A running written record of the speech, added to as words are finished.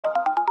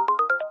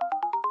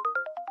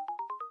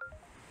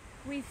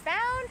We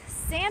found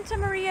Santa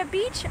Maria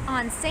Beach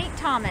on St.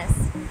 Thomas.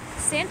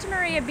 Santa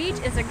Maria Beach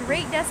is a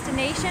great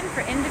destination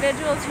for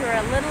individuals who are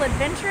a little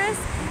adventurous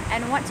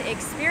and want to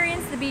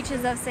experience the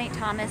beaches of St.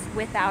 Thomas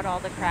without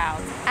all the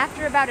crowds.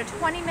 After about a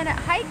 20-minute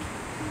hike,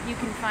 you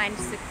can find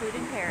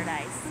secluded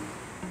paradise.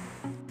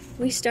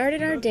 We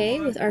started our day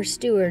with our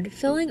steward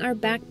filling our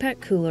backpack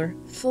cooler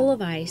full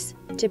of ice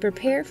to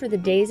prepare for the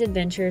day's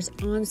adventures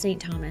on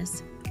St.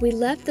 Thomas. We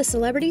left the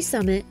Celebrity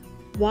Summit,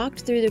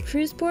 walked through the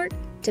cruise port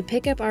to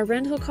pick up our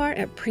rental car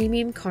at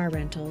Premium Car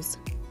Rentals.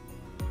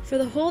 For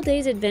the whole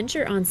day's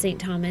adventure on St.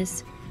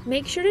 Thomas,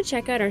 make sure to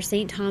check out our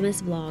St.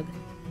 Thomas vlog.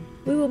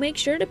 We will make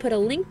sure to put a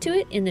link to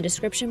it in the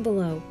description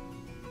below.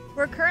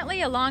 We're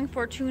currently along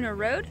Fortuna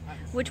Road,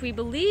 which we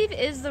believe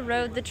is the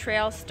road the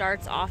trail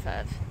starts off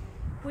of.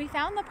 We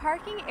found the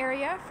parking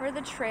area for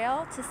the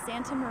trail to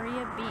Santa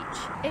Maria Beach.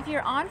 If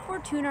you're on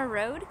Fortuna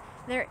Road,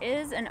 there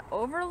is an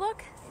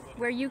overlook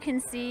where you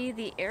can see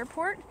the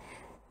airport.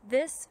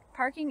 This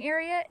parking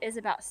area is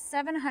about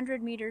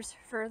 700 meters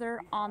further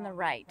on the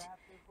right.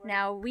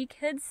 Now we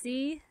could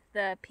see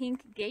the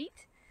pink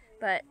gate,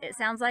 but it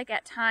sounds like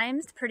at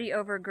times pretty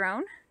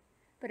overgrown,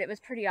 but it was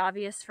pretty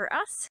obvious for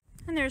us.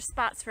 And there's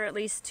spots for at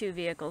least 2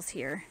 vehicles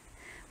here.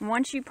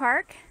 Once you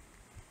park,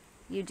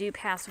 you do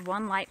pass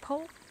one light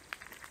pole.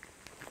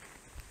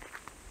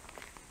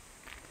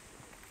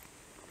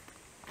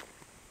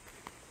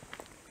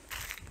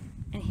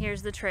 And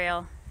here's the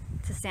trail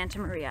to Santa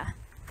Maria.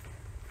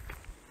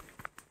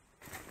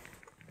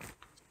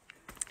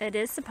 It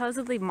is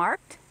supposedly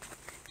marked.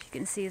 You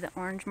can see the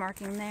orange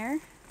marking there.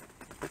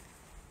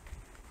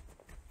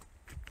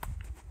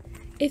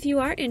 If you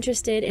are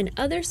interested in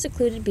other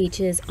secluded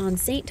beaches on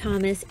St.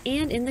 Thomas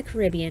and in the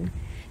Caribbean,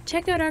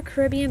 check out our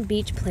Caribbean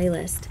Beach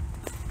playlist.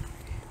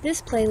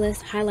 This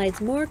playlist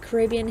highlights more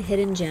Caribbean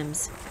hidden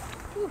gems.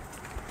 Whew.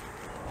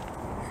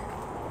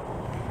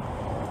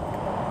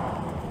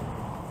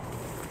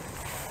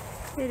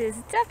 It is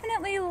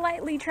definitely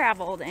lightly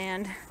traveled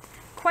and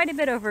quite a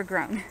bit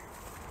overgrown.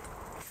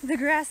 The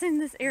grass in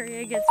this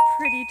area gets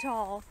pretty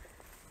tall.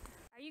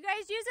 Are you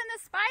guys using the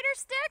spider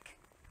stick?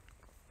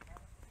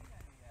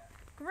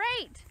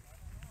 Great!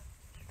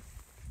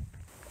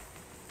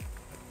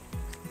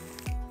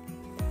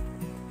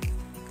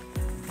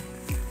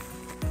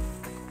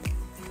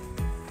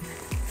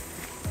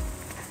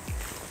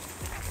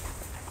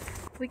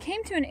 We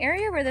came to an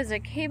area where there's a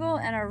cable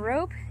and a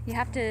rope. You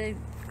have to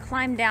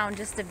climb down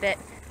just a bit.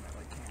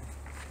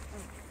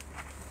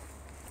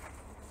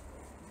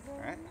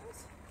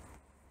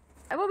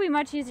 It will be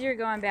much easier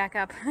going back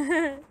up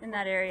in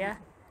that area.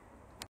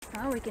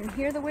 Oh, we can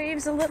hear the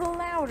waves a little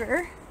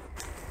louder.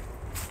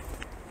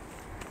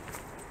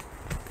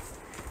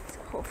 So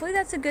hopefully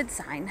that's a good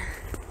sign.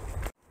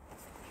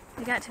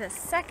 We got to a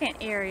second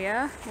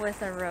area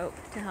with a rope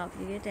to help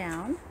you get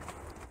down.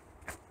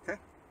 Okay.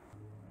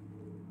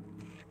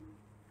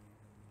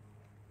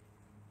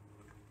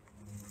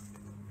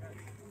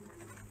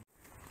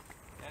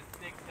 That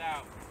sticks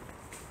out.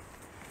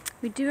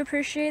 We do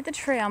appreciate the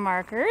trail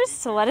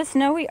markers to let us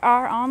know we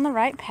are on the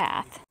right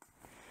path.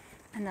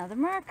 Another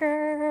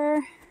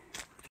marker.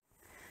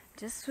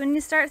 Just when you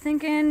start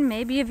thinking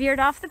maybe you veered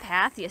off the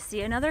path, you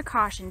see another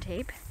caution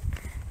tape.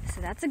 So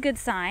that's a good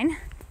sign.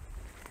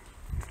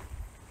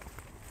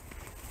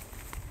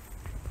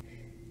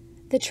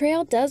 The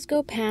trail does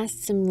go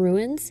past some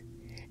ruins,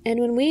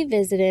 and when we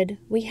visited,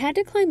 we had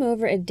to climb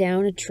over and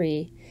down a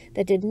tree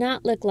that did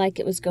not look like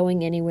it was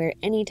going anywhere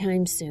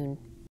anytime soon.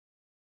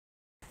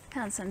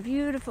 Found some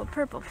beautiful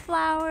purple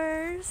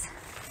flowers.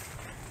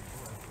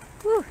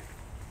 Whew.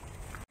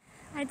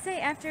 I'd say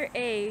after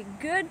a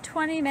good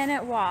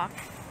 20-minute walk,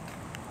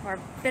 or a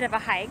bit of a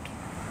hike,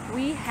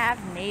 we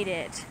have made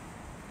it.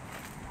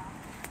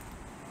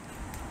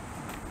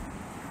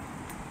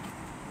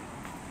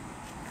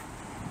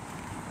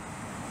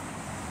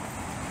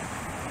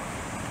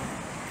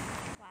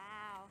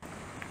 Wow.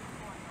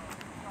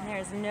 And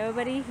there's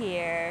nobody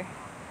here.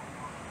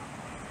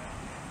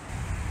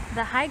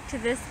 The hike to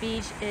this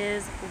beach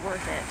is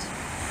worth it.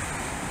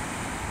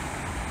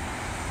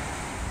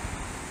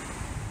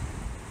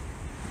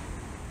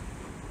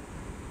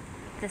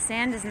 The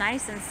sand is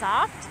nice and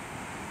soft,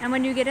 and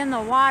when you get in the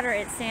water,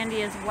 it's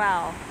sandy as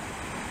well.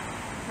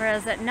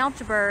 Whereas at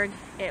Neltjeburg,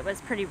 it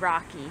was pretty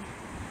rocky.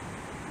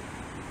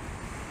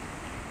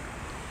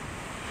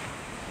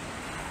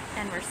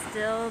 And we're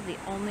still the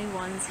only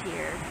ones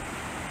here.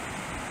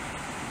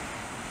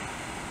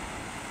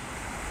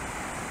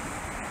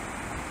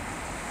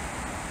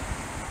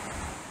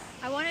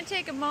 I want to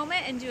take a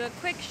moment and do a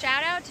quick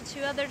shout out to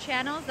 2 other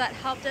channels that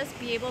helped us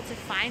be able to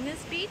find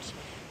this beach.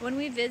 When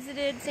we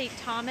visited St.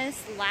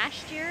 Thomas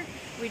last year,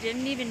 we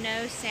didn't even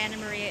know Santa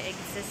Maria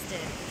existed.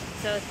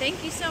 So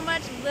thank you so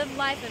much, Live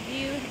Life of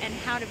You and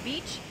How to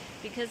Beach.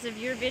 Because of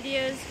your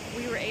videos,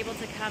 we were able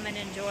to come and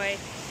enjoy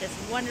this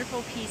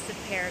wonderful piece of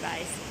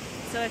paradise.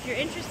 So if you're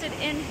interested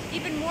in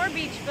even more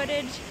beach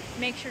footage,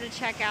 make sure to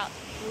check out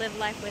Live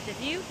Life with a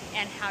View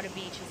and How to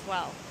Beach as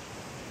well.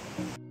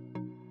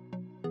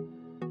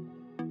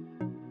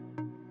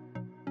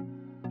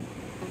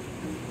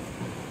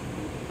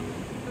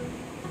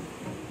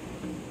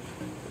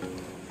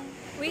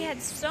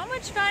 had so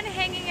much fun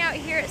hanging out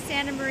here at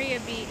Santa Maria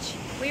Beach.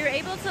 We were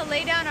able to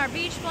lay down our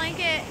beach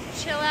blanket,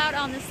 chill out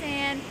on the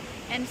sand,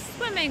 and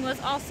swimming was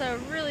also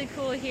really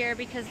cool here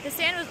because the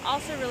sand was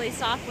also really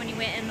soft when you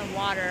went in the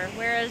water,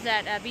 whereas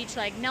at a beach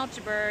like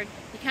Neltjeburg,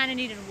 you kind of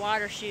needed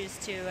water shoes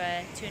to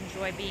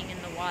enjoy being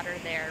in the water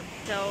there.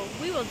 So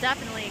we will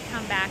definitely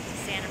come back to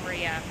Santa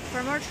Maria.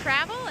 For more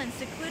travel and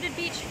secluded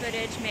beach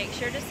footage, make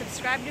sure to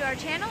subscribe to our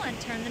channel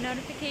and turn the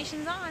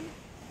notifications on.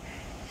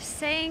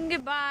 Saying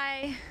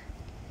goodbye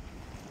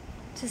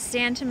to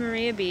Santa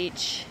Maria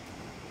Beach.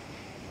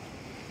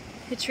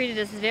 It treated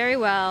us very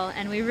well,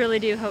 and we really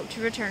do hope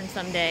to return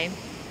someday.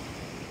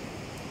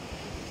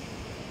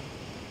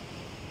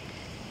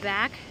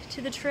 Back to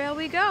the trail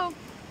we go.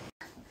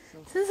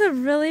 This is a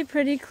really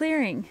pretty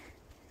clearing.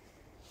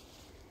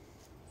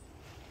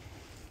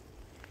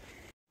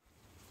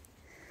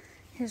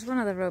 Here's one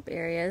of the rope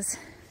areas.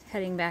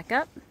 Heading back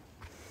up.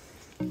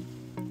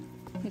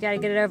 You gotta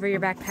get it over your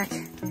backpack.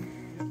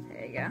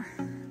 There you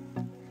go.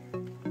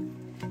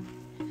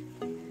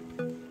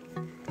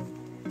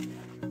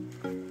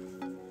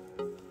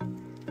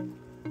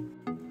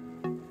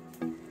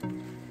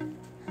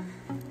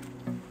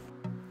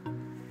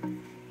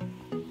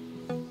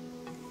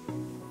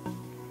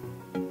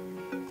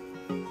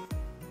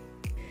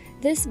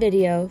 This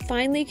video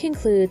finally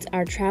concludes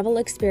our travel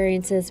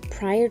experiences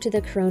prior to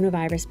the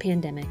coronavirus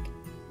pandemic.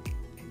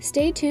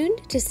 Stay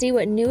tuned to see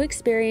what new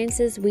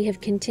experiences we have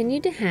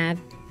continued to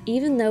have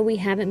even though we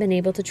haven't been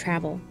able to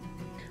travel.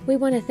 We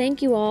want to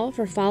thank you all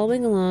for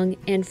following along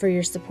and for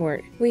your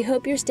support. We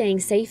hope you're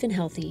staying safe and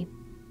healthy.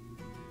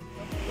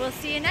 We'll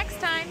see you next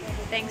time.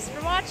 Thanks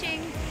for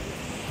watching.